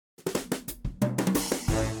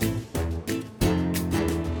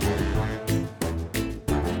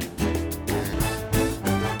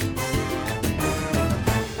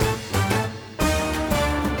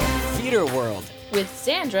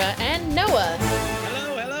Sandra and Noah.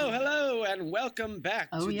 Hello, hello, hello, and welcome back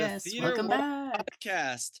Oh, to the yes. Theater Welcome World back.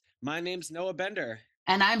 Podcast. My name's Noah Bender,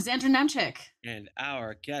 And I'm Xandra Nemchik. and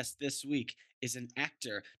our guest this week is an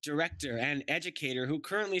actor, director, and educator who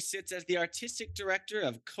currently sits as the artistic director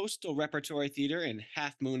of Coastal Repertory Theater in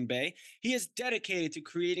Half Moon Bay. He is dedicated to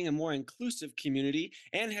creating a more inclusive community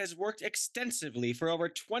and has worked extensively for over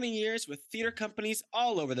 20 years with theater companies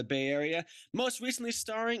all over the Bay Area, most recently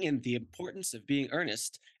starring in The Importance of Being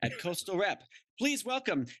Earnest at Coastal Rep. Please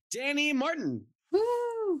welcome Danny Martin.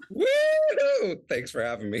 Woo! Woo! Thanks for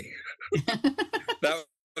having me. That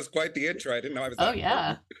was quite the intro. I didn't know I was Oh, that yeah.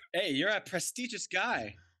 important. Hey, you're a prestigious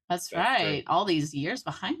guy. That's That's true. right. All these years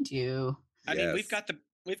behind you. I mean, we've Yes.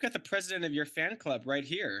 got the president of your fan club right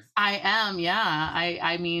here. I am, yeah.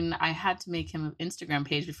 I mean, I had to make him an Instagram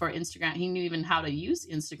page before Instagram. He knew even how to use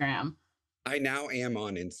Instagram. I now am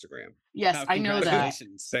on Instagram. Yes, Wow, I know that.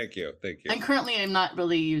 congratulations. Thank you. Thank you. And currently, I'm not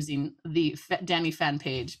really using the Danny fan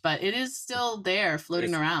page, but it is still there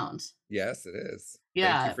floating around. Yes, it is.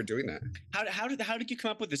 Yeah. Thank you for doing that. How did you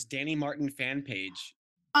come up with this Danny Martin fan page?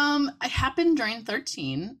 It happened during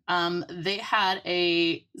 13. They had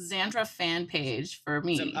a Xandra fan page for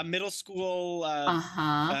me. It's a middle school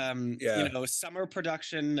Yeah. you know, summer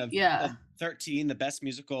production of Yeah. 13, the best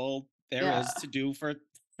musical there is to do for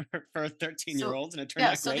 13-year-olds, and it turned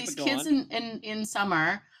out So great. these But go kids on. in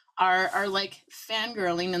summer are like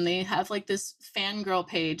fangirling, and they have like this fangirl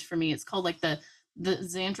page for me. It's called like the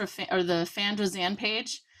Xandra or the Fandra Zan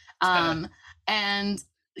page. And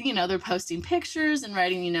you know, they're posting pictures and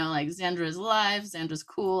writing, you know, like Xandra is alive, Xandra's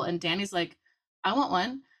cool, and Danny's like, I want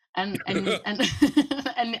one. And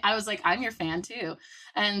and I was like, I'm your fan too.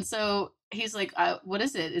 And so he's like, what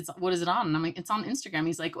is it? What is it on? And I'm like, it's on Instagram.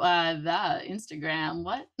 He's like, the Instagram,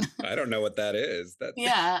 what? I don't know what that is.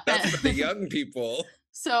 Yeah. That's for the young people.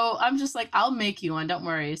 So I'm just like, I'll make you one, don't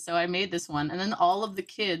worry. So I made this one, and then all of the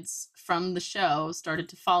kids from the show started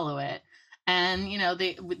to follow it. And you know,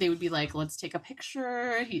 they would be like, let's take a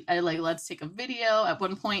picture. Let's take a video. At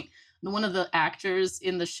one point, one of the actors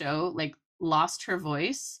in the show like lost her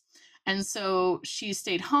voice, and so she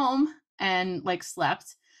stayed home and like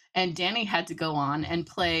slept. And Danny had to go on and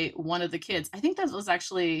play one of the kids. I think that was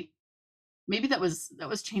actually maybe that was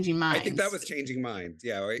Changing Minds. I think that was Changing Minds.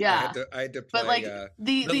 Yeah. I had to play But like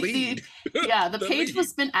the lead. the page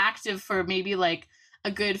was been active for maybe like a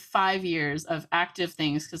good 5 years of active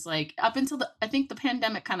things, because like up until I think the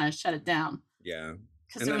pandemic kind of shut it down. Yeah.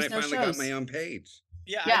 Because And there then I was no finally shows. got my own page.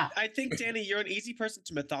 Yeah. I think, Danny, you're an easy person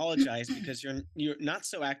to mythologize because you're not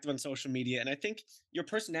so active on social media, and I think your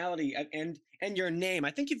personality and your name, I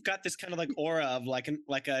think you've got this kind of like aura of like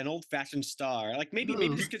an old-fashioned star. Like maybe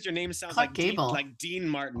just because your name sounds Clark Gable. like Dean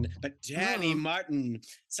Martin, but Danny Ooh. Martin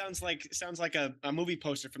sounds like a movie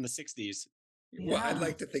poster from the 60s. Well, I'd Yeah.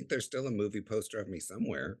 like to think there's still a movie poster of me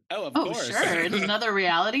somewhere. Oh, of Oh, course. sure. In another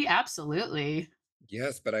reality, absolutely.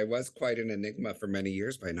 Yes, but I was quite an enigma for many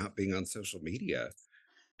years by not being on social media.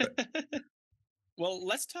 Well,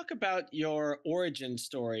 let's talk about your origin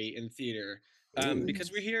story in theater, Ooh.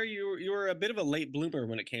 because we hear you were a bit of a late bloomer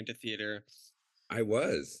when it came to theater. I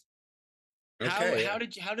was. How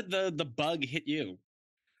did the bug hit you?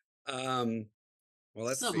 Well,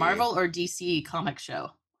 let's So see. Marvel or DC comic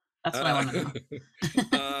show? That's what I want to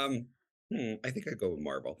know. I think I'd go with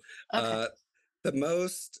Marvel. Okay. The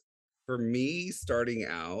most for me starting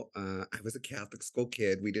out, I was a Catholic school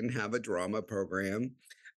kid. We didn't have a drama program.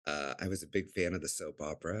 I was a big fan of the soap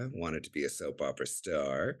opera, wanted to be a soap opera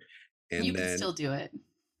star. And You can then still do it.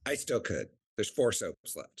 I still could. There's 4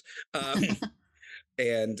 soaps left.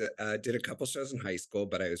 And did a couple shows in high school,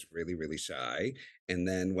 but I was really, really shy. And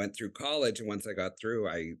then went through college. And once I got through,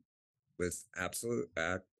 I was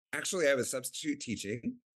actually, I was substitute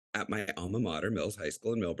teaching at my alma mater, Mills High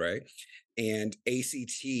School in Millbrae. And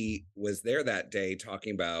ACT was there that day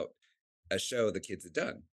talking about a show the kids had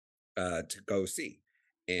done to go see.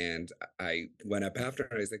 And I went up after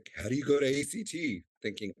and I was like, how do you go to ACT?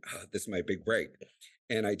 Thinking, this is my big break.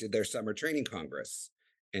 And I did their summer training congress.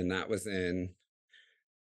 And that was in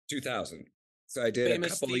 2000. So I did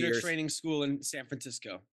Famous a couple of theater years. training school in San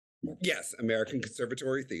Francisco. Yes, American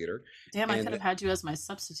Conservatory Theater. Damn, I And could have had you as my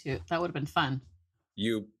substitute. That would have been fun.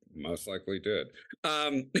 You most likely did.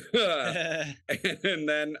 And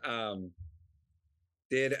then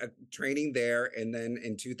did a training there. And then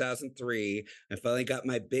in 2003, I finally got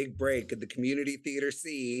my big break at the community theater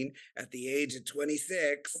scene at the age of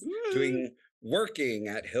 26, working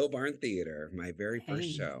at Hill Barn Theater, my very first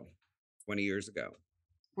Hey. show 20 years ago.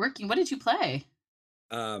 Working. What did you play?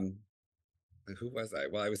 Who was I?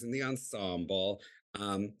 Well, I was in the ensemble.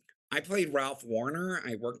 I played Ralph Warner.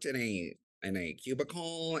 I worked in a in a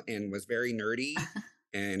cubicle and was very nerdy.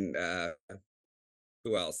 And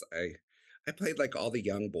who else? I played like all the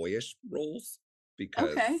young boyish roles Okay.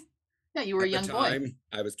 because Yeah, you were a at the young boy. time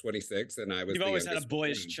I was 26 and I was You've the always had a youngest one.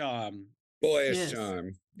 boyish charm. Boyish Yes.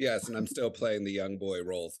 charm. Yes, and I'm still playing the young boy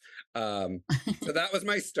roles. Um, so that was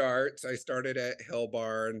my start. So I started at Hill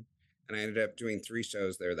Barn and I ended up doing 3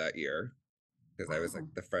 shows there that year because I was like Wow.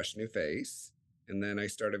 the fresh new face. And then I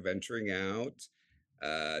started venturing out,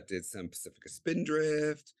 did some Pacifica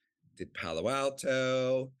Spindrift, did Palo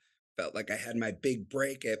Alto, felt like I had my big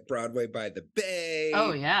break at Broadway by the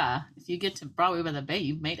Oh Bay. yeah. If you get to Broadway by the Bay,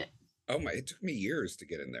 you've made it. Oh my, it took me years to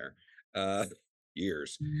get in there. Uh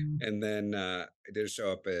years. And then I did a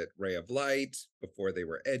show up at Ray of Light before they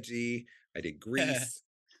were edgy. I did Grease.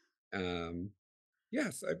 Um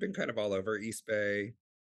yes, I've been kind of all over East Bay,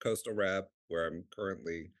 Coastal Rep, where I'm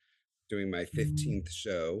currently doing my 15th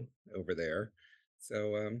show over there.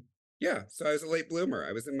 So yeah, so I was a late bloomer.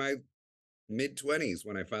 I was in my mid 20s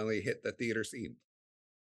when I finally hit the theater scene.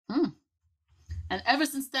 Hmm. And ever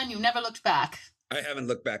since then, you never looked back. I haven't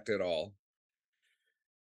looked back at all.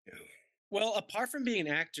 No. Well, apart from being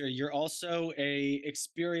an actor, you're also a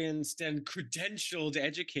experienced and credentialed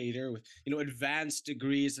educator with, advanced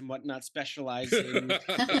degrees and whatnot, specializing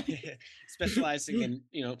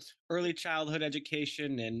in, early childhood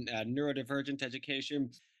education and neurodivergent education.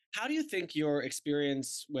 How do you think your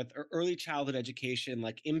experience with early childhood education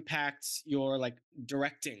like impacts your like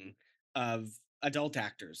directing of adult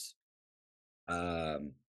actors? I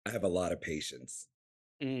have a lot of patience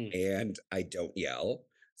Mm, and I don't yell.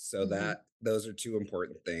 So Hmm. that those are 2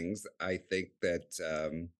 important things. I think that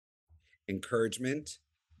encouragement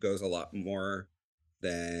goes a lot more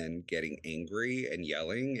than getting angry and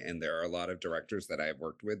yelling. And there are a lot of directors that I've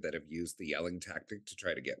worked with that have used the yelling tactic to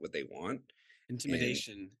try to get what they want. And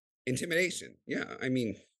intimidation. intimidation. Yeah. I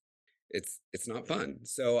mean, it's not fun.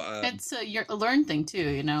 So It's a learned thing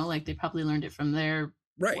too, like they probably learned it from their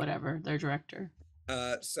right. whatever, their director.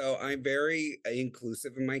 So I'm very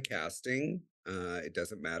inclusive in my casting. It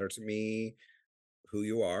doesn't matter to me who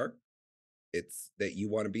you are. It's that you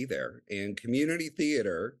want to be there. And community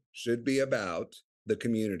theater should be about the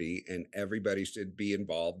community, and everybody should be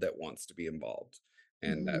involved that wants to be involved.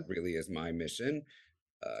 And Hmm. that really is my mission.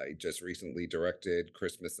 I just recently directed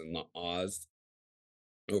Christmas in Oz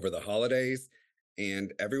over the holidays,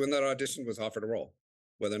 and everyone that auditioned was offered a role.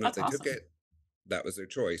 Whether or not That's they took awesome. it, that was their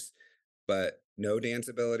choice. But no dance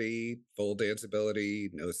ability, full dance ability,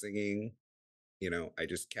 no singing. I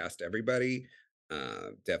just cast everybody.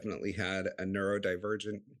 Definitely had a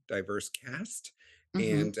neurodivergent, diverse cast, Hmm.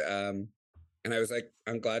 and I was like,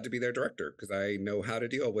 I'm glad to be their director because I know how to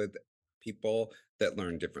deal with people that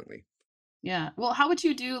learn differently. Yeah. Well, how would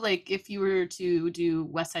you do like if you were to do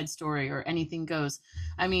West Side Story or Anything Goes?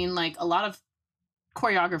 I mean, like a lot of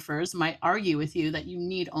choreographers might argue with you that you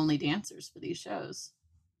need only dancers for these shows.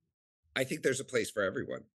 I think there's a place for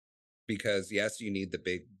everyone because yes, you need the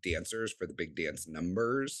big dancers for the big dance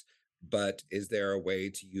numbers, but is there a way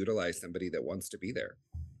to utilize somebody that wants to be there?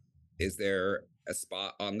 Is there a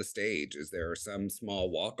spot on the stage? Is there some small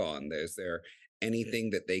walk on? Is there anything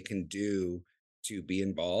that they can do to be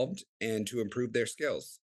involved and to improve their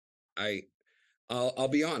skills? I I'll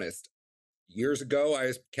be honest. Years ago, I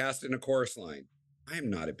was cast in a chorus line. I am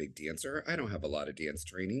not a big dancer. I don't have a lot of dance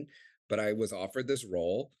training, but I was offered this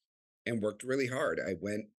role and worked really hard. I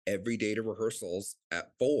went every day to rehearsals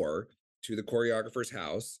at 4 to the choreographer's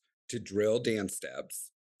house to drill dance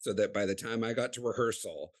steps so that by the time I got to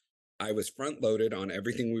rehearsal, I was front loaded on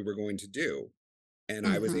everything we were going to do. And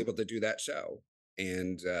I was Hmm. able to do that show.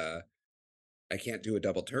 And I can't do a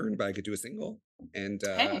double turn, but I could do a single. And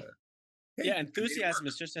Hey, hey, Yeah, I made it enthusiasm work.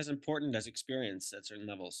 is just as important as experience at certain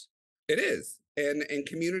levels. It is. And in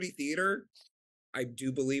community theater, I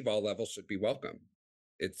do believe all levels should be welcome.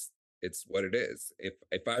 It's it's what it is.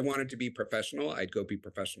 If I wanted to be professional, I'd go be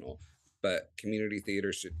professional. But community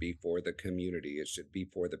theater should be for the community. It should be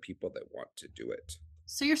for the people that want to do it.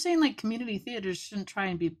 so you're saying like community theaters shouldn't try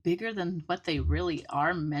and be bigger than what they really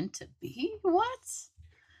are meant to be? What?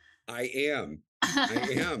 I am. I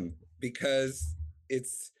am because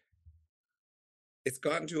it's it's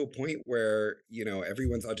gotten to a point where,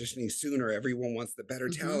 everyone's auditioning sooner, everyone wants the better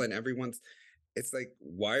Hmm. talent, it's like,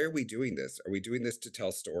 why are we doing this? Are we doing this to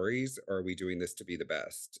tell stories or are we doing this to be the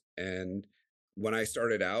best? And when I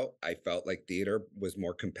started out, I felt like theater was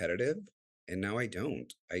more competitive. And now I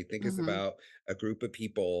don't. I think it's Hmm. about a group of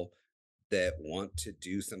people that want to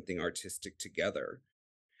do something artistic together.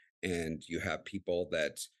 And you have people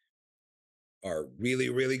that are really,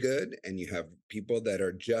 really good, and you have people that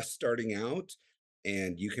are just starting out,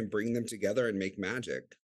 and you can bring them together and make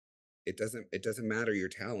magic. it doesn't matter your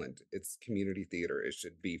talent. It's community theater. It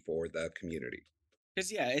should be for the community.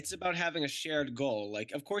 Because yeah, it's about having a shared goal.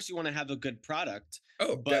 Like, of course, you want to have a good product,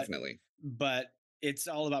 Oh, but definitely. but it's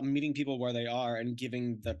all about meeting people where they are and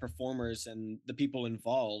giving the performers and the people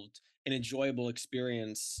involved an enjoyable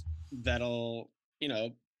experience that'll, you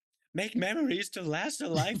know, make memories to last a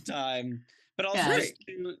lifetime. But also Yeah. Right. just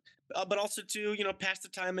to, but also to, pass the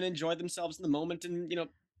time and enjoy themselves in the moment. And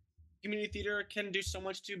community theater can do so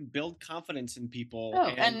much to build confidence in people. Oh,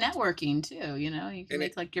 and And networking too, you can And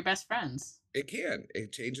make like your best friends.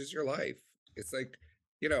 it changes your life. It's like,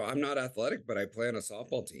 I'm not athletic, but I play on a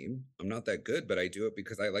softball team. I'm not that good, but I do it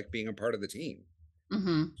because I like being a part of the team.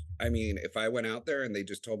 Mhm. I mean, if I went out there and they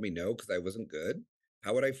just told me no because I wasn't good,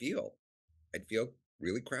 how would I feel? I'd feel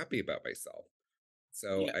really crappy about myself.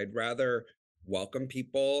 So yeah, I'd rather welcome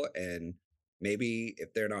people, and maybe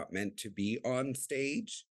if they're not meant to be on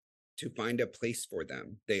stage, to find a place for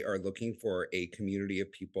them. They are looking for a community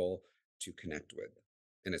of people to connect with.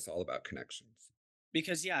 And it's all about connections.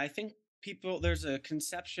 because I think there's a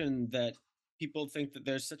conception that people think that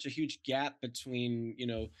there's such a huge gap between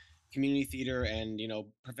community theater and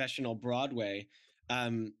professional Broadway,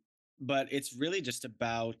 um but it's really just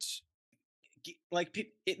about like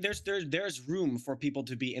there's room for people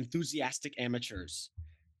to be enthusiastic amateurs.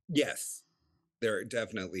 Yes, there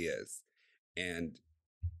definitely is. And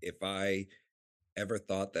if I ever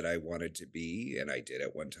thought that I wanted to be, and I did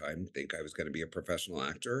at one time think I was going to be a professional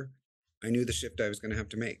actor, I knew the shift I was going to have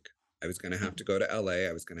to make. I was going to have to go to LA.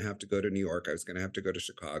 I was going to have to go to New York. I was going to have to go to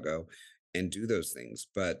Chicago and do those things.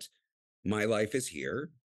 But my life is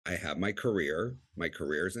here. I have my career. My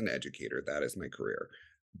career as an educator. That is my career.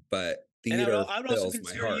 But And theater I would also fills my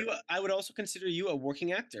consider heart. you a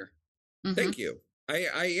working actor. Thank Mhm. you.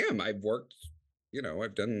 I am. I've worked,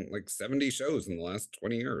 I've done like 70 shows in the last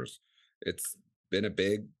 20 years. It's been a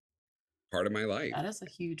big part of my life. That is a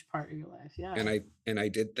huge part of your life. And Yeah. I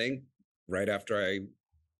did think right after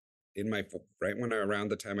right when around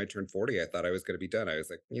the time I turned 40, I thought I was going to be done. I was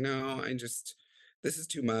like, this is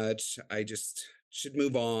too much. I just should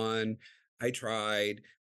move on. I tried.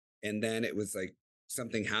 And then it was like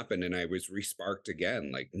something happened and I was resparked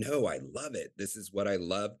again. Like, no, I love it. This is what I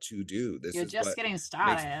love to do. This You're is just what getting makes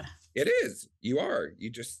started. it is. You are. You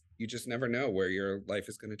just never know where your life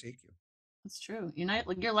is going to take you. That's true.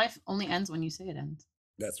 Like your life only ends when you say it ends.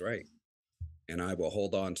 That's right. And I will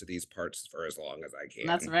hold on to these parts for as long as I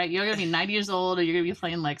That's can. right. You're gonna be 90 years old, or you're gonna be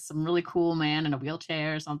playing like some really cool man in a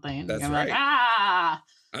wheelchair or something. You're That's gonna be like, right. ah.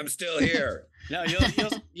 I'm still here. No,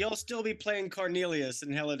 you'll still be playing Cornelius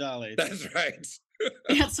and Hella Dolly. That's right.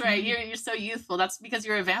 That's right. You're so youthful. That's because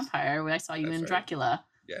you're a vampire. I saw you That's in right. Dracula.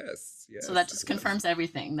 Yes, So yes, that I just was. confirms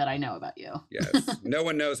everything that I know about you. Yes. No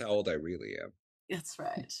one knows how old I really am. That's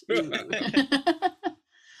right. Ooh.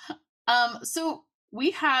 So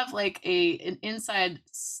we have like an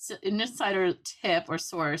insider tip or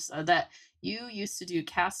source that you used to do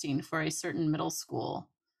casting for a certain middle school.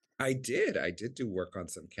 I did do work on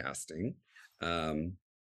some casting. Um,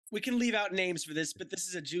 We can leave out names for this, but this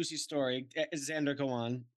is a juicy story. Xander, go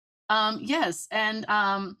on. Yes, and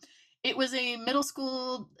it was a middle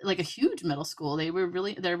school, like a huge middle school.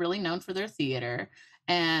 They're really known for their theater,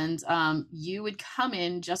 and you would come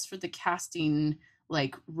in just for the casting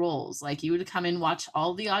like roles. Like you would come in, watch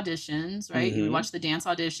all the auditions, right? You would mhm. watch the dance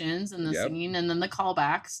auditions and the Yep. singing, and then the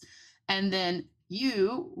callbacks, and then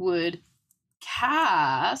you would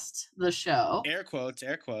cast the show. Air quotes,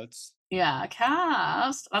 air quotes. Yeah,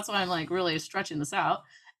 cast. That's why I'm like really stretching this out.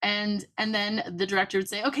 And then the director would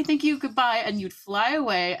say, "Okay, thank you, goodbye," and you'd fly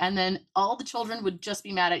away, and then all the children would just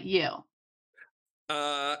be mad at you.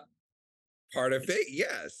 Uh, Part of it,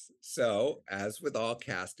 yes. So, as with all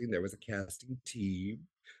casting, there was a casting team,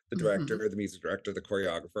 the Mhm. director, the music director, the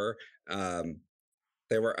choreographer. Um,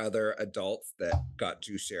 there were other adults that got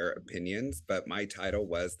to share opinions, but my title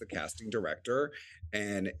was the casting director.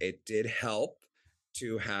 And it did help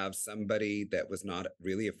to have somebody that was not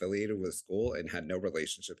really affiliated with school and had no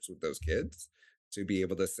relationships with those kids to be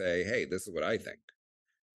able to say, hey, this is what I think.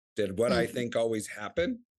 Did what I Mhm. think always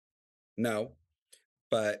happen? No.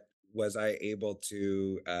 But was I able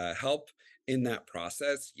to help in that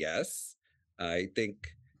process? Yes. I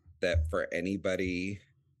think that for anybody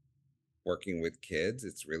working with kids,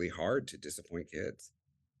 it's really hard to disappoint kids.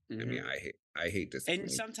 I mean, Hmm. I hate And disappointing.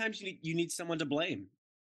 sometimes you need someone to blame.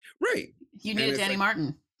 Right. You And needed it's Danny like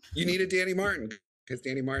Martin. you need a Danny Martin because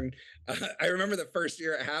Danny Martin. I remember the first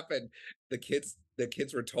year it happened. The kids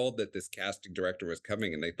were told that this casting director was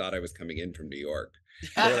coming, and they thought I was coming in from New York.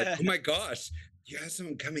 They were like, "Oh my gosh, you have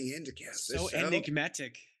someone coming in to cast this So show?"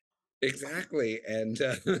 enigmatic. exactly. And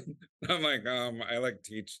I'm like, I like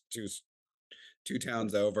teach two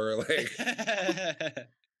towns over. Like,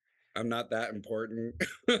 I'm not that important.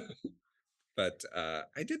 But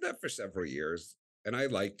I did that for several years and I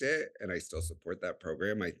liked it and I still support that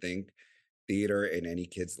program. I think theater in any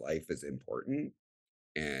kid's life is important.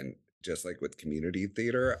 And just like with community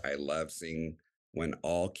theater, I love seeing when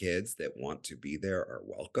all kids that want to be there are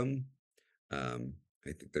welcome. Um,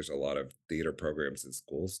 I think there's a lot of theater programs in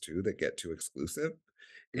schools too that get too exclusive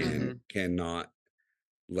and Mhm. Mhm. cannot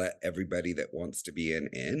let everybody that wants to be in.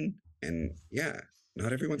 And yeah,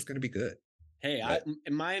 not everyone's going to be good. Hey, But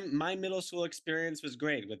my middle school experience was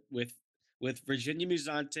great with Virginia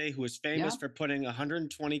Musante, who was famous Yeah. for putting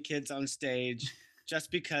 120 kids on stage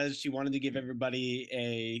just because she wanted to give everybody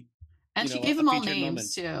a And she gave a them all featured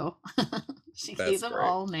names moment. too. She gave that's them great.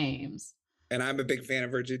 all names. And I'm a big fan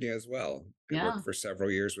of Virginia as well. I Yeah. worked for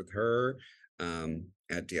several years with her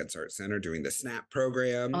at Dance Arts Center doing the SNAP Oh,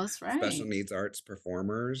 program, that's special right. needs arts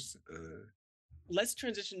performers. Let's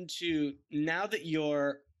transition to now that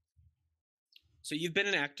you've been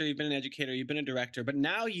an actor, you've been an educator, you've been a director, but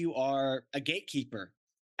now you are a gatekeeper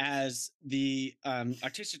as the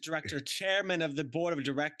artistic director, chairman of the board of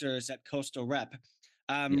directors at Coastal Rep.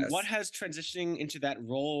 What Yes. has transitioning into that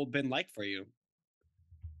role been like for you?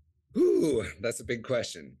 Ooh, that's a big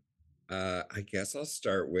question. I guess I'll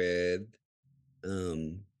start with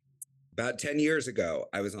um, about 10 years ago,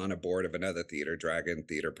 I was on a board of another theater, Dragon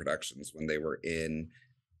Theater Productions, when they were in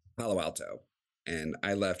Palo Alto. And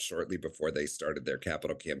I left shortly before they started their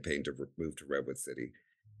capital campaign to move to Redwood City.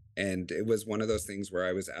 And it was one of those things where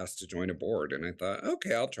I was asked to join a board, and I thought,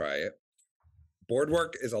 okay, I'll try it. Board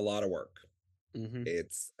work is a lot of work, Mm-hmm.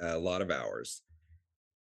 it's a lot of hours.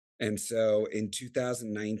 And so in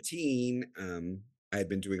 2019, I had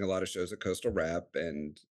been doing a lot of shows at Coastal Rep,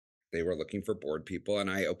 and they were looking for board people. And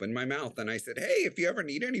I opened my mouth and I said, hey, if you ever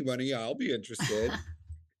need anybody, I'll be interested.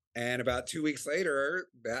 And about 2 weeks later,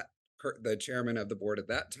 the chairman of the board at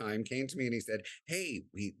that time came to me and he said, hey,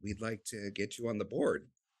 we'd like to get you on the board.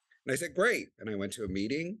 And I said, great. And I went to a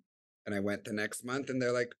meeting and I went the next month and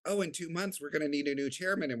they're like, oh, in 2 months, we're going to need a new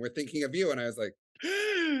chairman and we're thinking of you. And I was like,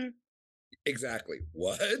 exactly.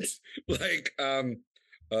 What? like,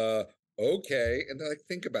 uh, okay. And they're like,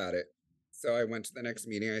 think about it. So I went to the next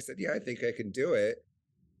meeting. I said, yeah, I think I can do it.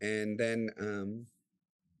 And then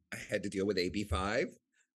I had to deal with AB5.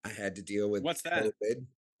 I had to deal with What's that? COVID.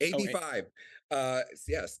 Oh, AB5.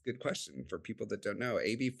 Yes, good question for people that don't know.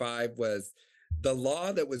 AB5 was the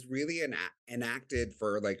law that was really enacted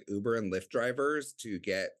for like Uber and Lyft drivers to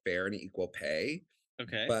get fair and equal pay,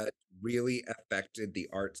 okay. but really affected the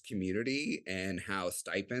arts community and how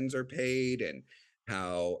stipends are paid and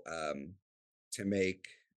how to make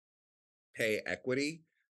pay equity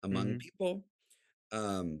among Mm-hmm. people.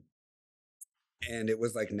 Um, and it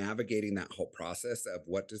was like navigating that whole process of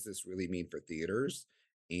what does this really mean for theaters,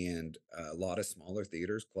 and a lot of smaller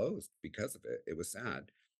theaters closed because of it. It was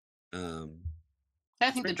sad. um I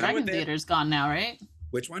think the How would Dragon they? Theater's gone now, right?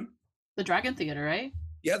 which one? The Dragon Theater, right?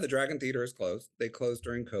 Yeah, the Dragon Theater is closed. They closed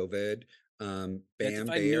during COVID. They have to Bam find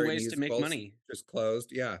Bay new Area ways to make Musicals money. just closed.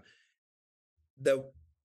 Yeah. the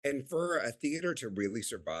And for a theater to really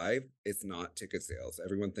survive, it's not ticket sales.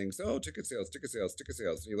 Everyone thinks, oh, ticket sales, ticket sales, ticket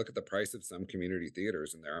sales. And you look at the price of some community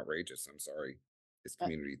theaters and they're outrageous. I'm sorry. It's Uh,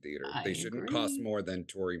 community theater. I They shouldn't cost agree. more than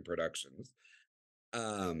touring productions.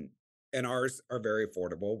 Um, and ours are very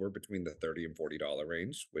affordable. We're between the $30 and $40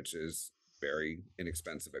 range, which is very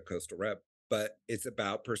inexpensive at Coastal Rep. But it's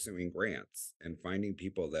about pursuing grants and finding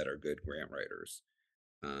people that are good grant writers.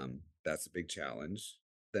 That's a big challenge.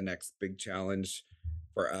 The next big challenge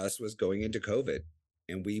for us was going into COVID,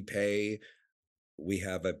 and we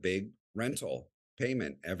have a big rental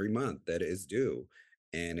payment every month that is due.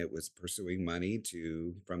 And it was pursuing money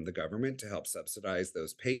from the government to help subsidize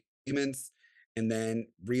those payments, and then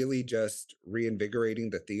really just reinvigorating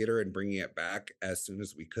the theater and bringing it back as soon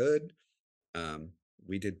as we could. Um,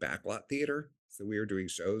 we did backlot theater. So we were doing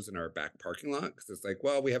shows in our back parking lot because it's like,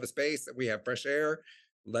 well, we have a space and we have fresh air.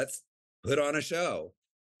 Let's put on a show.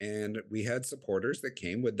 And we had supporters that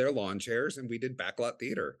came with their lawn chairs and we did backlot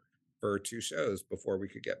theater for 2 shows before we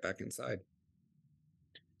could get back inside.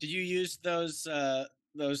 Did you use those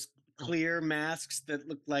clear masks that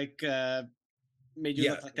look like made you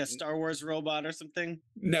Yeah. look like a Star Wars robot or something?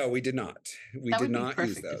 No, we did not. We That did would be not use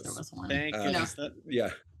perfect if there those. was one. Thank Uh, No. goodness. That yeah.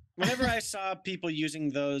 whenever I saw people using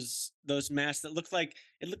those masks that looked like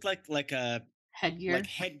like a Headgear.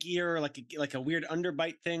 headgear or like a weird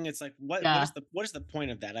underbite thing. It's like what Yeah. is the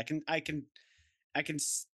point of that? I can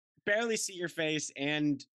barely see your face,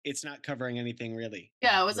 and it's not covering anything really.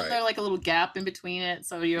 Yeah, wasn't Right. there like a little gap in between it?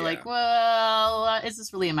 So you're like, Yeah. well, is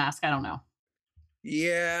this really a mask? I don't know.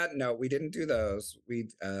 Yeah, no, we didn't do those. We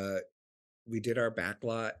did our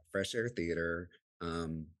backlot Fresh Air Theater.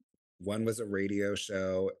 Um, one was a radio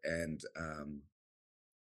show, and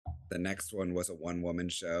the next one was a one woman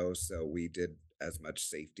show. So we did as much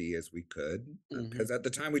safety as we could Mhm. because at the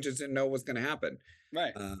time we just didn't know what was going to happen.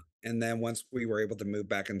 Right. And then once we were able to move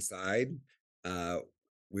back inside, uh,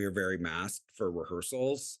 we were very masked for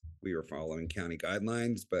rehearsals. We were following county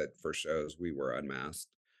guidelines, but for shows, we were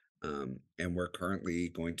unmasked. And we're currently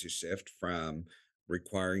going to shift from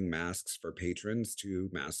requiring masks for patrons to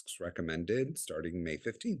masks recommended starting May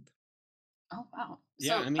 15th. Oh wow.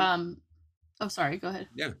 Yeah, So I mean, oh sorry, go ahead.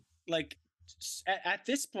 Yeah. like at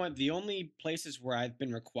this point, the only places where I've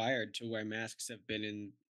been required to wear masks have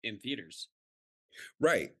been in theaters.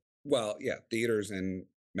 Right. Well, yeah, theaters and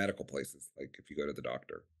medical places. Like if you go to the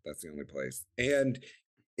doctor, that's the only place. And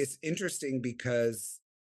it's interesting because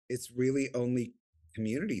it's really only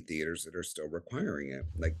community theaters that are still requiring it.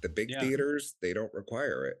 Like the big Yeah. theaters, they don't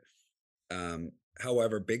require it. Um,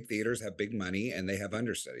 However, big theaters have big money and they have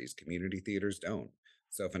understudies. Community theaters don't.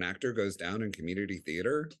 So if an actor goes down in community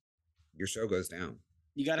theater, your show goes down.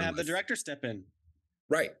 You got to have the Unless, director step in.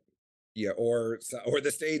 right. Yeah, or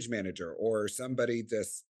the stage manager or somebody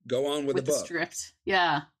just go on with With the the book. script.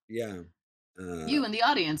 Yeah. Yeah. You in the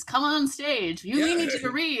audience, come on stage. We need you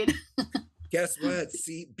to read. Guess what?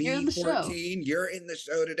 Seat You're in the show. B14, you're in the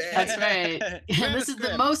show today. That's right. Here's And the this is the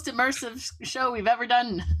script. most immersive show we've ever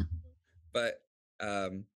done. But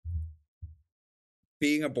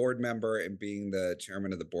being a board member and being the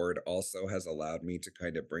chairman of the board also has allowed me to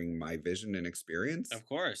kind of bring my vision and experience. Of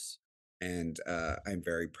course. And I'm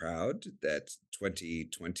very proud that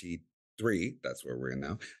 2023, that's where we're in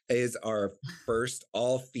now, is our first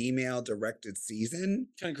all-female directed season.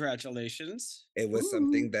 Congratulations. It was Ooh.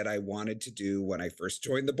 something that I wanted to do when I first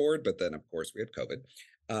joined the board, but then of course we had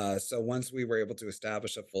COVID. So once we were able to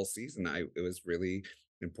establish a full season, it was really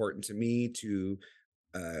important to me to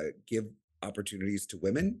give opportunities to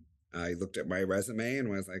women. I looked at my resume and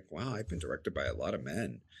was like, wow, I've been directed by a lot of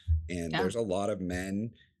men. And Yeah. there's a lot of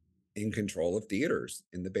men in control of theaters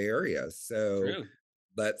in the Bay Area. So True.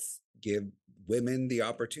 let's give women the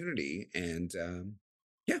opportunity. And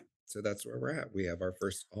yeah, so that's where we're at. We have our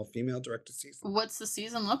first all-female directed season. What's the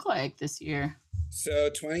season look like this year? So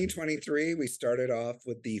 2023, we started off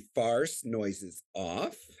with the farce Noises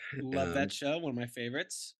Off. Love that show. One of my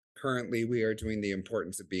favorites. Currently, we are doing The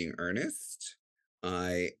Importance of Being Earnest.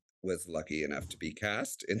 I was lucky enough to be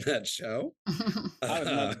cast in that show. I would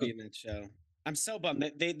love to be in that show. I'm so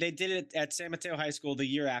bummed. They did it at San Mateo High School the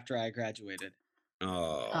year after I graduated.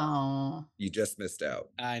 Oh. You just missed out.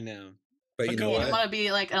 I know. But But you go know You on. don't what? want to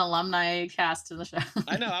be like an alumni cast to the show.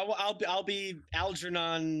 I know. I'll be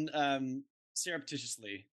Algernon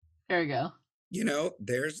surreptitiously. There we go. You know,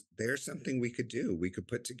 there's something we could do. We could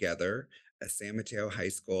put together a San Mateo High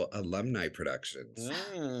School alumni productions.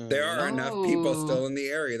 There are enough people still in the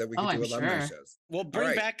area that we could Oh, do I'm alumni sure. shows. We'll bring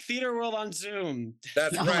right. back Theater World on Zoom.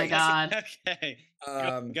 That's Oh my right. God. Okay.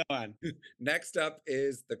 Go on. Next up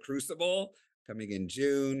is The Crucible coming in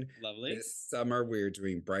June. Lovely. This summer we're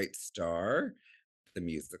doing Bright Star, the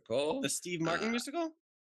musical. The Steve Martin musical?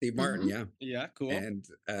 Steve Martin, Mhm. Yeah, cool. And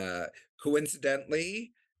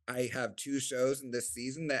coincidentally, I have 2 shows in this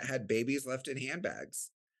season that had babies left in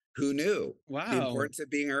handbags. Who knew? The Wow. Importance of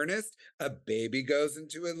Being Earnest, a baby goes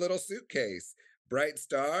into a little suitcase. Bright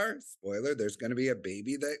Star, spoiler, there's going to be a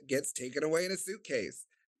baby that gets taken away in a suitcase.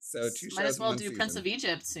 So 2 shows Might as in well one do season. Prince of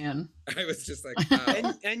Egypt soon. I was just like,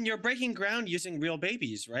 wow. And you're breaking ground using real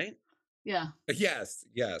babies, right? Yeah. Yes,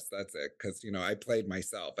 that's it. Because, you know, I played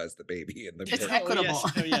myself as the baby in the It's Importance- equitable.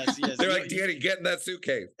 Oh, yes. They're like, Danny, get in that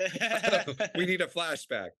suitcase. We need a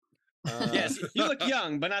flashback. Yes, you look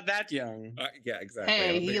young, but not that young. Yeah, exactly.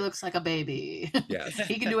 Hey, I'm he big- looks like a baby. Yes,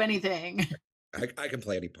 He can do anything. I can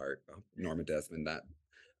play any part. Oh, Norma Desmond, that.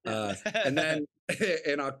 And then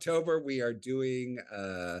in October, we are doing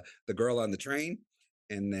The Girl on the Train.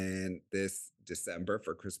 And then this December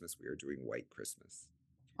for Christmas, we are doing White Christmas.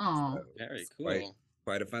 Oh, So Very it's cool.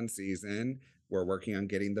 Quite a fun season. We're working on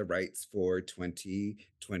getting the rights for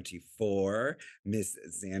 2024. Miss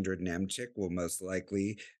Zandra Nemchik will most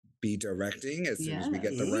likely be directing as soon as we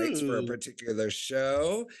get the rights for a Ooh. particular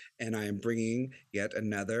show. And I am bringing yet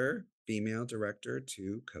another female director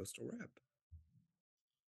to Coastal Rep.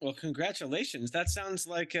 Well, congratulations. That sounds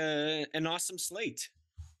like an awesome slate.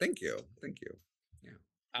 Thank you. Thank you.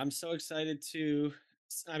 I'm so excited to.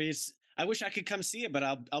 I mean, I wish I could come see it, but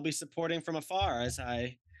I'll be supporting from afar as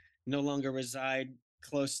I no longer reside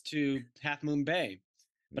close to Half Moon Bay.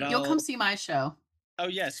 But You'll come I'll. see my show. Oh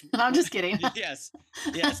yes. And I'm just kidding. Yes.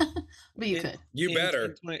 Yes. But you could. You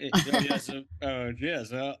better. Oh, yes.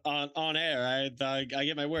 Yes. On air. I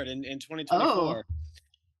get my word in 2024.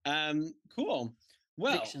 Cool.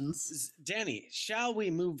 Well, Predictions. Danny, shall we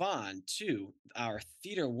move on to our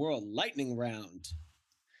Theater World lightning round?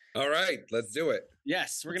 All right, let's do it.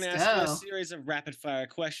 Yes, we're going to Let's ask you a go. series of rapid fire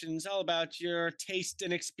questions all about your taste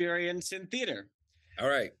and experience in theater. All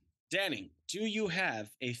right. Danny, do you have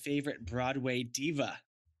a favorite Broadway diva?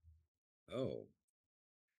 Oh.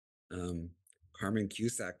 Carmen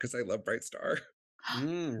Cusack, because I love Bright Star.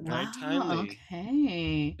 Right timely.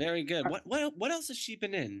 Okay. Very good. What else has she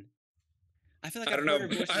been in? I feel like I I've don't know.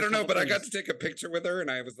 heard her voice in I a don't know, couple but I got things. to take a picture with her,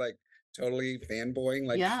 and I was like totally fanboying.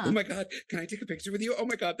 Like, Yeah. oh my god, can I take a picture with you? Oh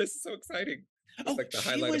my god, this is so exciting! It was like the she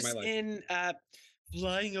highlight was of my life. in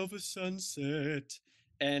Flying Over Sunset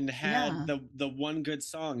and had Yeah. the one good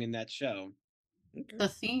song in that show. Okay. The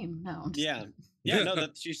theme. No. I'm just Yeah. kidding. Yeah, no,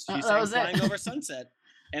 that she That sang was it. Flying Over Sunset.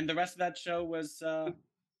 And the rest of that show was Who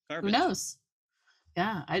garbage. knows?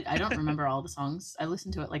 Yeah. I don't remember all the songs. I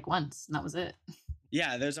listened to it like once, and that was it.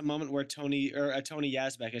 Yeah, there's a moment where Tony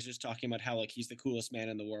Yazbek is just talking about how like he's the coolest man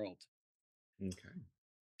in the world. Okay.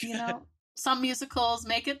 You know, some musicals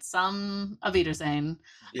make it, some a Wiedersehen.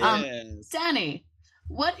 Yes. Danny,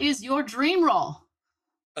 what is your dream role?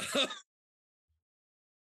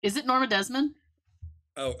 Is it Norma Desmond?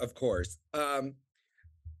 Oh, of course. I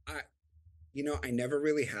never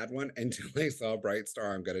really had one until I saw Bright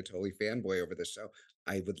Star. I'm gonna totally fanboy over this show.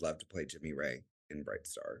 I would love to play Jimmy Ray in Bright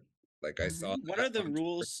Star. Like I saw. What that are the on-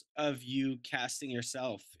 rules of you casting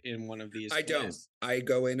yourself in one of these I don't. plays? I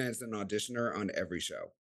go in as an auditioner on every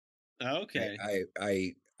show. Okay.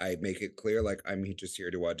 I make it clear like I'm just here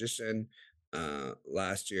to audition.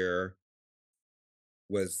 Last year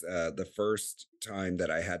was the first time that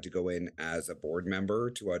I had to go in as a board member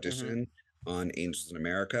to audition on Angels in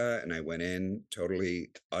America, and I went in, totally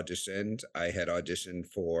auditioned. I had auditioned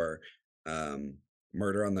for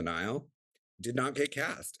Murder on the Nile, did not get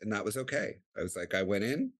cast, and that was okay. I was like, I went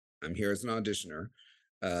in, I'm here as an auditioner.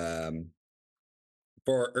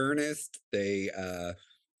 For Ernest, they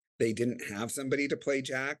didn't have somebody to play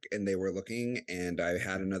Jack, and they were looking, and I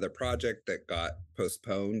had another project that got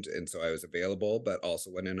postponed, and so I was available, but also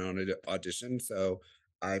went in on an audition. So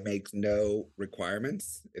I make no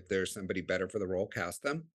requirements. If there's somebody better for the role, cast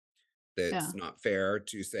them. That's not fair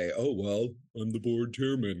to say, oh, well, I'm the board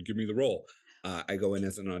chairman, give me the role. I go in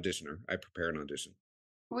as an auditioner. I prepare an audition.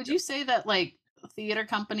 Would you say that like theater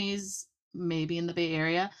companies, maybe in the Bay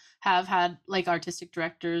Area, have had like artistic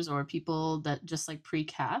directors or people that just like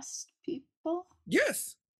precast people?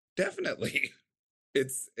 Yes, definitely.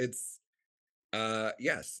 It's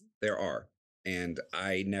yes, there are. And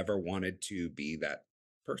I never wanted to be that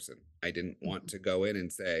person. I didn't want to go in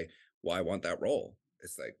and say, well, I want that role.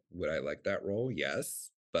 It's like, would I like that role?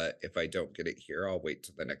 Yes. But if I don't get it here, I'll wait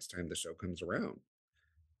till the next time the show comes around.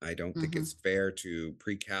 I don't think it's fair to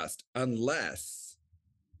precast unless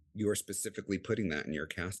you're specifically putting that in your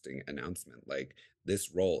casting announcement. Like,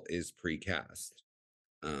 this role is precast.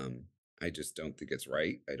 I just don't think it's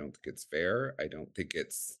right. I don't think it's fair. I don't think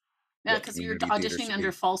it's because you're auditioning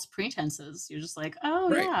under false pretenses. You're just like,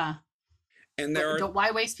 oh yeah. And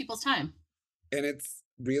why waste people's time? And it's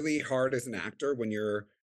really hard as an actor when you're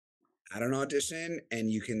at an audition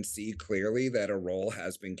and you can see clearly that a role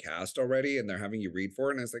has been cast already and they're having you read for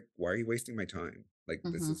it. And it's like, why are you wasting my time? Like,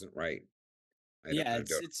 this isn't right.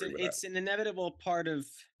 It's an inevitable part of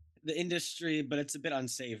the industry, but it's a bit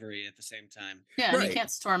unsavory at the same time. Yeah, and you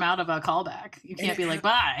can't storm out of a callback. You can't be like,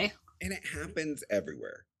 bye. And it happens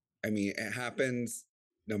everywhere. I mean, it happens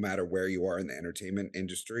no matter where you are in the entertainment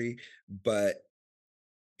industry, but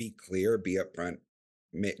be clear, be upfront.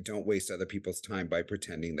 Don't waste other people's time by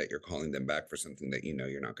pretending that you're calling them back for something that you know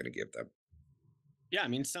you're not going to give them. Yeah, I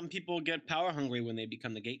mean, some people get power hungry when they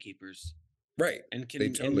become the gatekeepers. Right. And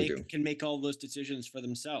can make all those decisions for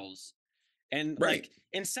themselves. And like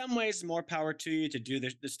in some ways, more power to you to do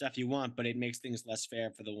the stuff you want, but it makes things less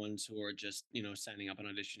fair for the ones who are just, signing up and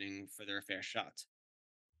auditioning for their fair shot.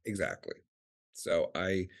 Exactly. So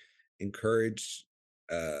I encourage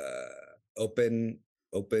opening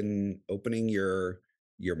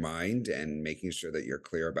your mind and making sure that you're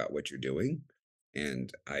clear about what you're doing.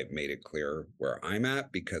 And I've made it clear where I'm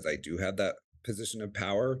at because I do have that position of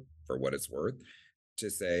power, for what it's worth, to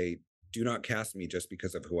say, do not cast me just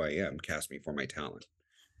because of who I am. Cast me for my talent.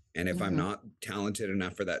 And if I'm not talented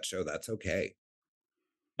enough for that show, that's okay.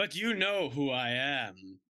 But you know who I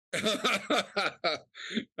am.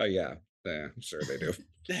 Oh, yeah. Yeah, sure they do.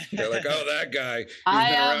 They're like, oh, that guy.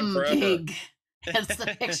 I am big. It's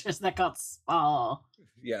the pictures that got small.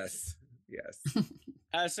 Yes. Yes.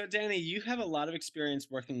 So Danny, you have a lot of experience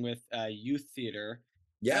working with youth theater.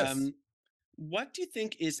 Yes. Um, what do you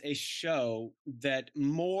think is a show that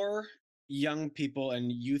more young people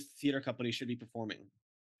and youth theater companies should be performing?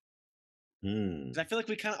 Hmm. Because I feel like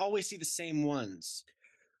we kind of always see the same ones.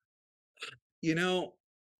 You know,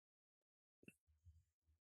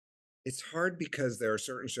 it's hard because there are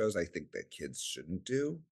certain shows I think that kids shouldn't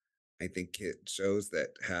do. I think shows that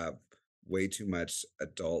have way too much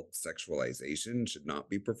adult sexualization should not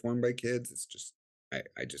be performed by kids. It's just,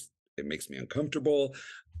 I just, it makes me uncomfortable.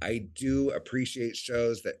 I do appreciate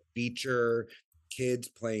shows that feature kids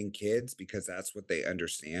playing kids because that's what they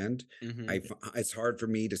understand. Hmm. It's hard for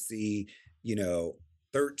me to see, you know,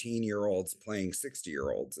 13-year-olds playing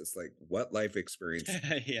 60-year-olds. It's like, what life experience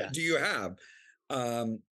Yeah, do you have?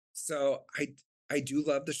 Um, so I do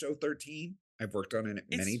love the show 13. I've worked on it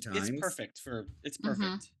many it's times, perfect for it's Mm-hmm.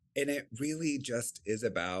 perfect. and it really just is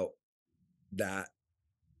about that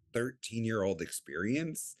 13-year-old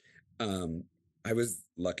experience. Um, I was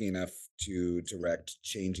lucky enough to direct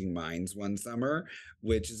Changing Minds one summer,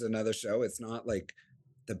 which is another show. It's not like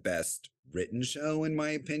the best written show in my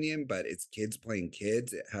opinion, but it's kids playing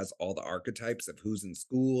kids. It has all the archetypes of who's in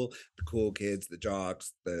school, the cool kids, the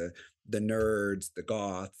jocks, the nerds, the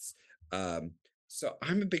goths. Um, so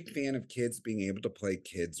I'm a big fan of kids being able to play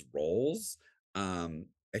kids roles.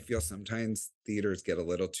 I feel sometimes theaters get a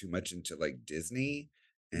little too much into like Disney,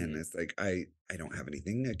 and Mhm. it's like I don't have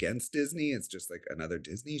anything against Disney. It's just like another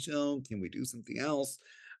Disney show. Can we do something else?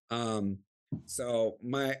 Um, so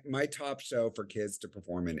my top show for kids to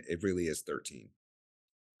perform in, it really is 13.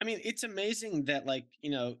 I mean, it's amazing that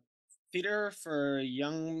theater for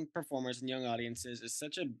young performers and young audiences is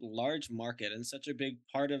such a large market and such a big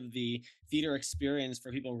part of the theater experience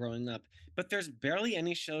for people growing up. But there's barely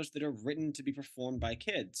any shows that are written to be performed by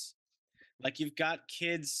kids. Like you've got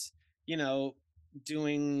kids, you know,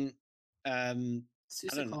 doing I don't know.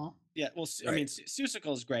 Susical. Yeah, well, I Right. mean,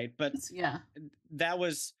 Seussical is great, but Yeah. that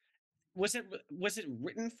was it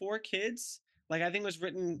written for kids? Like I think it was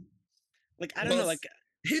written like I don't Well, know, like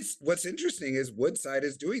it's what's interesting is Woodside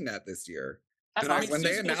is doing that this year. That's And I mean, when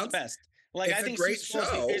they awesome. Seussical's the announced, best. Like I it's a think great Seussical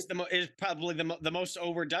show, is probably the most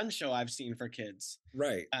overdone show I've seen for kids.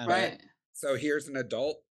 right? Um, But Right. so here's an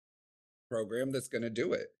adult program that's going to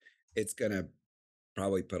do it. It's going to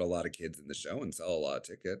probably put a lot of kids in the show and sell a lot of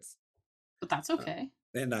tickets. But that's Uh, okay.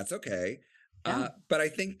 and that's okay. Yeah. But I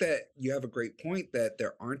think that you have a great point that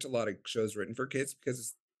there aren't a lot of shows written for kids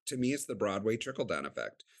because to me, it's the Broadway trickle down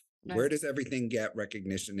effect. Where Right. does everything get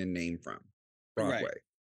recognition and name from? right. Broadway.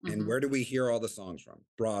 And Mm-hmm. where do we hear all the songs from?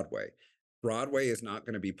 Broadway. Broadway is not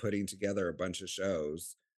going to be putting together a bunch of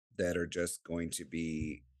shows that are just going to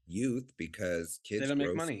be youth because They kids don't make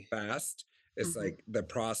grow so money. fast. It's Mm-hmm. like the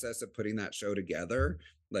process of putting that show together,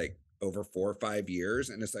 like over 4 or 5 years.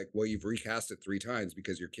 And it's like, well, you've recast it 3 times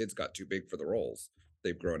because your kids got too big for the roles.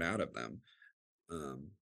 They've grown out of them.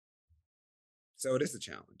 Um, so it is a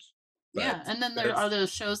challenge. Yeah. But And then there there's are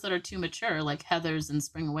those shows that are too mature, like Heather's and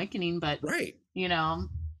Spring Awakening, but right. you know,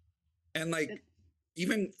 And like it,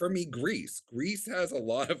 even for me, Grease has a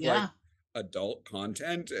lot of like yeah. adult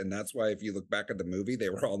content. And that's why if you look back at the movie, they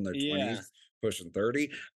were all in their Yeah. 20s, pushing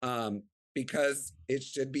 30. Because it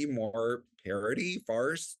should be more parody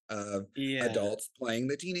farce of Yeah. adults playing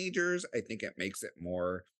the teenagers. I think it makes it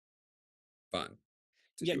more fun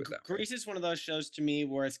to Yeah, do it that way. Grease is one of those shows to me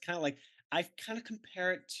where it's kind of like I kind of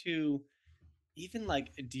compare it to even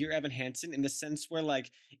like Dear Evan Hansen in the sense where like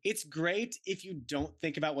it's great if you don't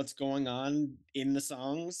think about what's going on in the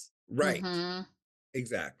songs. Right. Mm-hmm.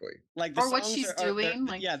 Exactly. Like the Or what songs she's are doing,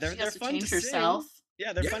 like yeah, she they're has to fun to change sing. herself.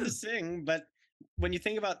 Yeah, they're fun Yeah. to sing, but when you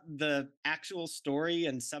think about the actual story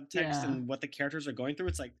and subtext Yeah. and what the characters are going through,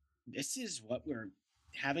 it's like this is what we're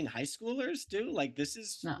having high schoolers do. Like this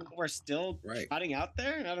is No. what we're still Right. trotting out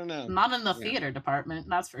there. I don't know. Not in the Yeah. theater department,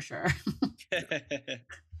 that's for sure.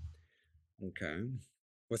 Okay.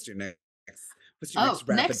 What's your next? What's your Oh, next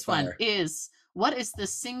rapid next one fire? is, what is the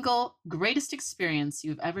single greatest experience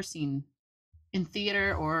you've ever seen in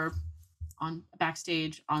theater or on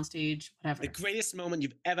backstage, on stage, whatever? The greatest moment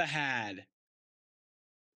you've ever had.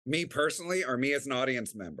 Me personally, or me as an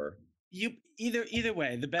audience member? You either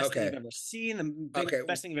way, the best thing you've Okay. ever seen, the Okay.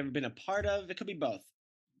 best thing you've ever been a part of. It could be both.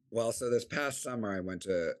 Well, so this past summer, I went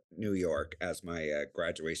to New York as my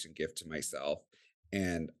graduation gift to myself,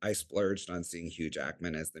 and I splurged on seeing Hugh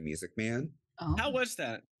Jackman as the Music Man. How Oh, was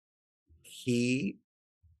that? He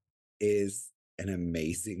is an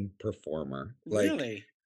amazing performer. Like, Really?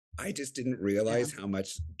 I just didn't realize how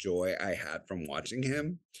much joy I had from watching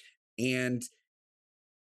him. And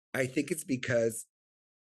I think it's because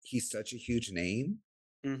he's such a huge name,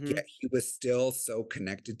 Mm-hmm. yet he was still so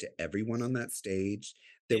connected to everyone on that stage.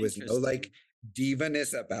 There was no Interesting. like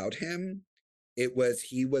diva-ness about him.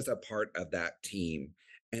 He was a part of that team.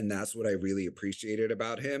 And that's what I really appreciated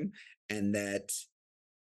about him. And that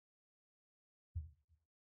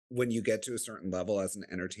when you get to a certain level as an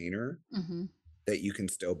entertainer, Hmm. that you can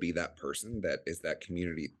still be that person that is that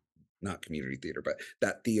community, not community theater, but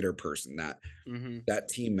that theater person, Mm-hmm. that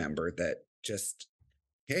team member that just,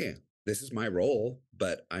 hey, this is my role,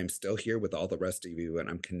 but I'm still here with all the rest of you and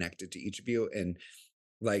I'm connected to each of you. And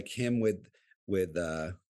like him with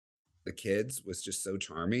the kids was just so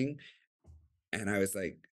charming. And I was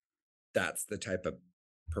like, that's the type of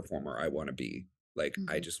performer I want to be. Like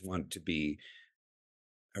I Hmm. just want to be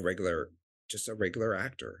a regular, just a regular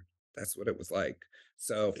actor. That's what it was like.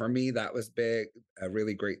 So for me, that was big, a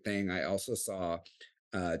really great thing. I also saw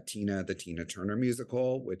Tina, the Tina Turner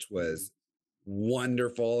musical, which Mm-hmm. was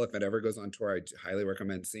wonderful. If it ever goes on tour, I highly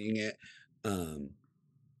recommend seeing it. Um,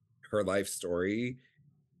 her life story,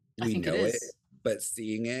 I we think it know it, is. but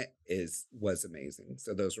seeing it was amazing.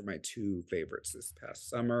 So those were my two favorites this past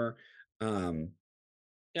summer. Um,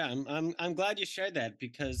 Yeah, I'm glad you shared that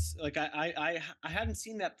because like I hadn't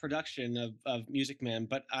seen that production of Music Man,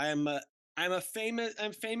 but I'm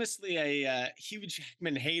famously a Hugh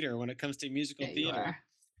Jackman hater when it comes to musical Yeah, you theater. are.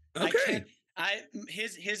 I can't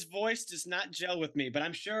okay, his voice does not gel with me, but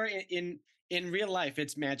I'm sure in real life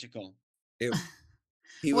it's magical. it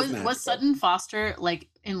he was Was magical. Sutton Foster like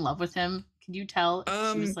in love with him? Could you tell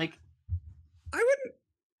she was Um, like, I wouldn't.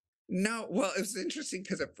 No, well, it was interesting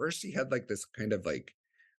because at first she had like this kind of like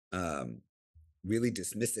um really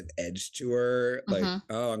dismissive edge to her, like, hmm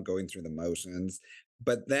oh, I'm going through the motions.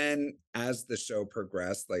 But then as the show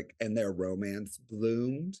progressed, like, and their romance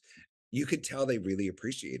bloomed, you could tell they really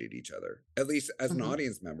appreciated each other. At least as an hmm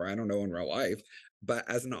audience member. I don't know in real life, but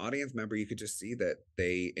as an audience member, you could just see that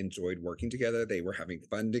they enjoyed working together. They were having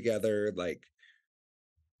fun together. Like,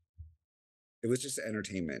 it was just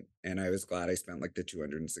entertainment. And I was glad I spent like the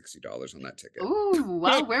 $260 on that ticket. ooh,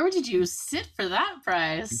 wow, where did you sit for that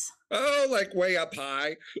price? Oh, like way up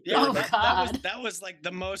high. There Yeah, were Oh like God. that was like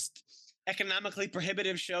the most economically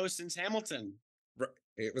prohibitive show since Hamilton.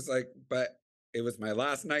 It was like, but it was my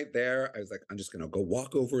last night there. I was like, I'm just gonna go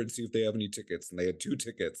walk over and see if they have any tickets. And they had two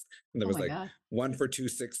tickets, and there Oh was my like God. one for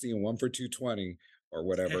 260 and one for 220 or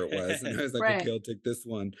whatever it was. And I was like, Right. okay, I'll take this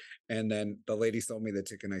one. And then the lady sold me the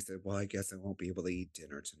ticket, and I said, well, I guess I won't be able to eat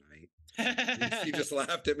dinner tonight. And she just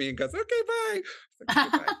laughed at me and goes, okay, bye. I was like, okay,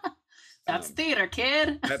 bye. That's theater,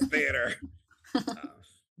 kid. That's theater. Uh,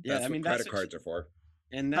 Yeah, that's I what mean that's credit what you, cards are for.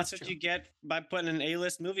 and that's That's what true. you get by putting an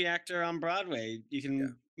A-list movie actor on Broadway. You Yeah.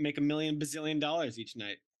 can make a million bazillion dollars each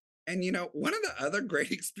night. And one of the other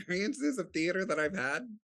great experiences of theater that I've had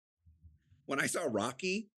when I saw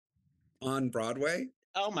Rocky on Broadway.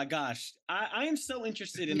 Oh my gosh, I am so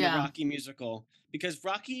interested in the Yeah. Rocky musical because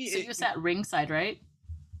Rocky. So you sat ringside, right?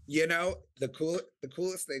 The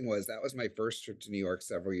coolest thing was that was my first trip to New York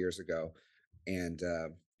several years ago, and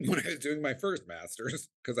when I was doing my first masters,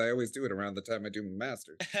 because I always do it around the time I do my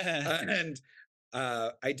masters, and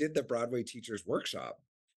I did the Broadway Teachers Workshop,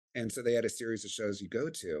 and so they had a series of shows you go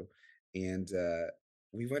to, and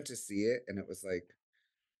we went to see it, and it was like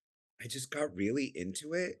I just got really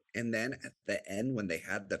into it, and then at the end when they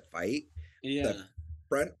had the fight, the Yeah,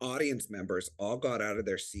 front audience members all got out of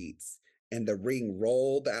their seats and the ring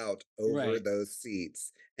rolled out over right. those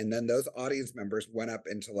seats, and then those audience members went up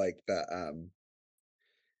into like the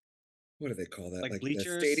what do they call that, Like like the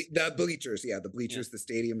stadium, bleachers. the bleachers, yeah, the Yeah, bleachers, the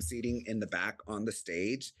stadium seating in the back on the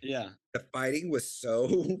stage. yeah. The fighting was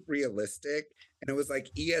so realistic, and it was like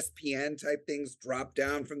ESPN type things drop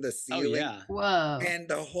down from the Oh ceiling, yeah. Whoa. and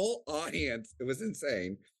the whole audience, it was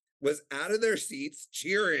insane, was out of their seats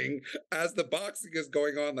cheering as the boxing is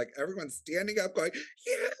going on. Like everyone's standing up going,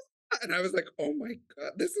 yeah. And I was like, oh my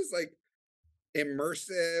God, this is like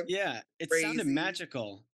immersive, Yeah, it sounded crazy.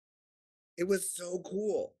 magical. It was so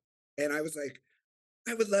cool. And I was like,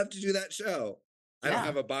 I would love to do that show. I don't Yeah.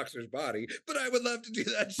 have a boxer's body, but I would love to do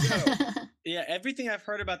that show. Yeah, everything I've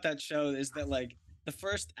heard about that show is that like the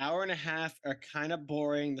first hour and a half are kind of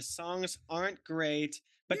boring. The songs aren't great,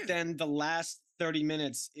 but Yeah. then the last 30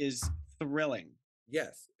 minutes is thrilling.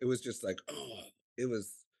 Yes. It was just like, oh, it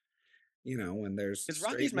was, when there's Because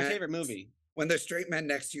Rocky's straight my men, favorite movie. when there's straight men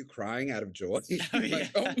next to you crying out of joy, Oh you're yeah.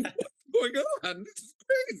 like, oh, what's going on? This is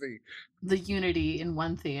crazy. The unity in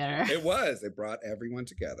one theater. It was. It brought everyone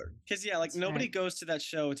together. Because yeah, like That's nobody right. goes to that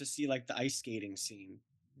show to see like the ice skating scene.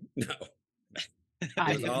 No,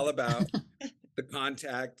 I it was do. all about the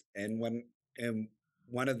contact. And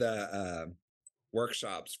one of the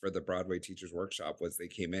workshops for the Broadway Teachers Workshop was they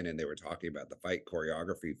came in and they were talking about the fight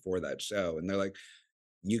choreography for that show, and they're like,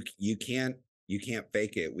 you can't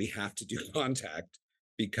fake it. We have to do contact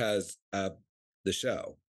because of the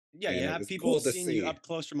show. Yeah, you And it have was people cool to seeing you see. up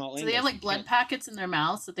close from all So angles. they have like You blood can't- packets in their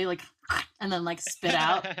mouths that they like and then like spit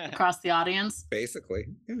out across the audience. Basically,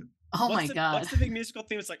 yeah. Oh What's my the, god. What's the big musical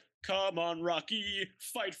theme? It's like, come on, Rocky,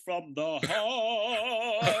 fight from the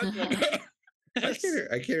heart. I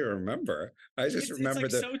can't even remember. I just remember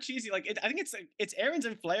it's like so cheesy. Like I think it's Aarons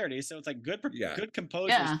and Flaherty, so it's like Yeah. good composers.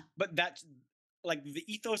 Yeah. But that's like the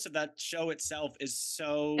ethos of that show itself is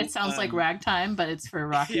so. It sounds like ragtime, but it's for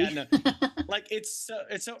Rocky. Yeah, no. Like it's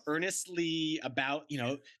so earnestly about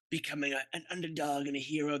becoming an underdog and a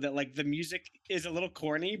hero that like the music is a little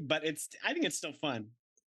corny, but I think it's still fun.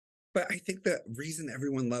 But I think the reason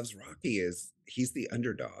everyone loves Rocky is he's the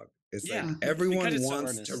underdog. It's Yeah, like because everyone it's so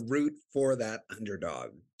wants to earnest. root for that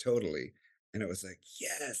underdog. Totally. And it was like,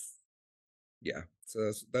 yes. Yeah. So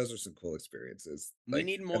those are some cool experiences. We like,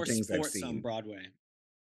 need of more things I've sports on seen. Broadway.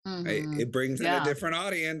 Mhm. It brings in Yeah. a different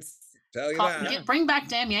audience. Tell you Call- that. bring back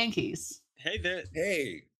damn Yankees. Hey,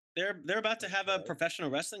 Hey. they're about to have a professional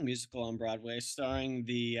wrestling musical on Broadway starring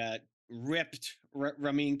the ripped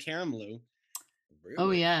Ramin Karimloo. Really?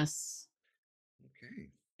 Oh yes. Okay.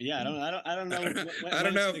 Yeah, I don't know. I when don't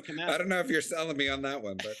it's know. gonna come out. I don't know if you're selling me on that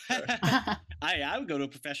one, but I would go to a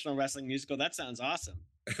professional wrestling musical. That sounds awesome.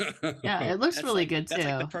 Yeah, it looks That's really like, good too. That's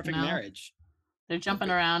like the perfect marriage. They're jumping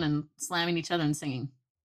Perfect. around and slamming each other and singing.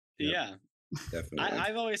 Yep. Yeah, Definitely.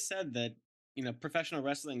 I've always said that professional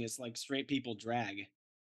wrestling is like straight people drag.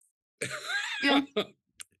 Yeah.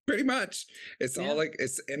 Pretty much. It's Yeah. all like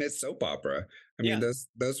it's soap opera. I Yeah. mean, those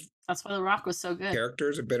That's why The Rock was so good.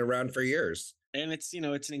 characters have been around for years. And it's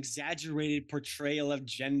it's an exaggerated portrayal of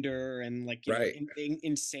gender and like Right.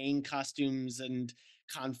 insane costumes and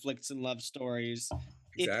conflicts and love stories.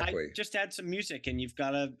 Exactly. Just add some music and you've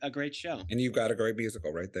got a great show. And you've got a great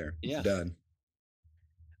musical right there. Yeah. Done.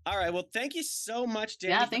 All right. Well, thank you so much,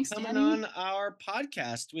 Danny, Yeah, for thanks, coming Danny. on our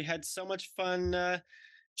podcast. We had so much fun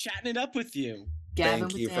chatting it up with you. Gavin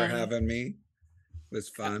Thank with you for Danny. having me. It was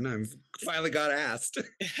fun. I've finally got asked.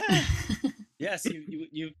 Yes,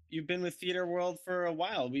 you've been with Theater World for a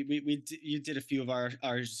while. You did a few of our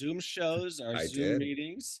Zoom shows, our I Zoom did.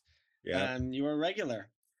 meetings. Yeah. You were a regular.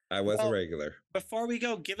 I was Well, a regular. Before we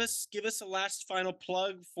go, give us a last final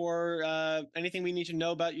plug for anything we need to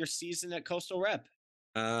know about your season at Coastal Rep.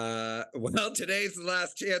 Well, today's the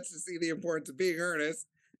last chance to see the importance of being earnest.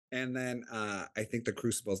 And then I think the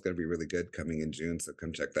Crucible is going to be really good coming in June. So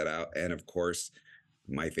come check that out. And of course,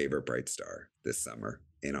 my favorite Bright Star this summer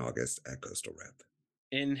in August at Coastal Rep.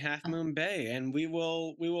 In Half Moon Bay. And we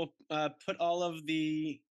will put all of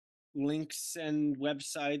the links and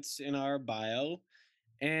websites in our bio.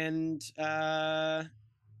 And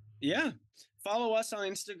yeah, follow us on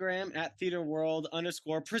Instagram at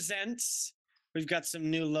theaterworld_presents. We've got some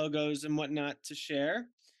new logos and whatnot to share.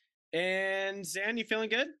 And Zan, you feeling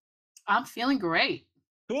good? I'm feeling great.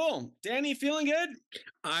 Cool. Danny, feeling good?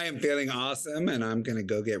 I am feeling awesome, and I'm going to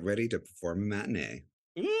go get ready to perform a matinee.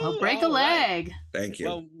 Well, break a all right. leg. Thank you.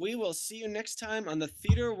 Well, we will see you next time on the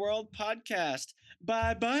Theater World Podcast.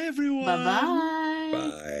 Bye-bye, everyone. Bye-bye.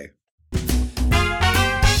 Bye.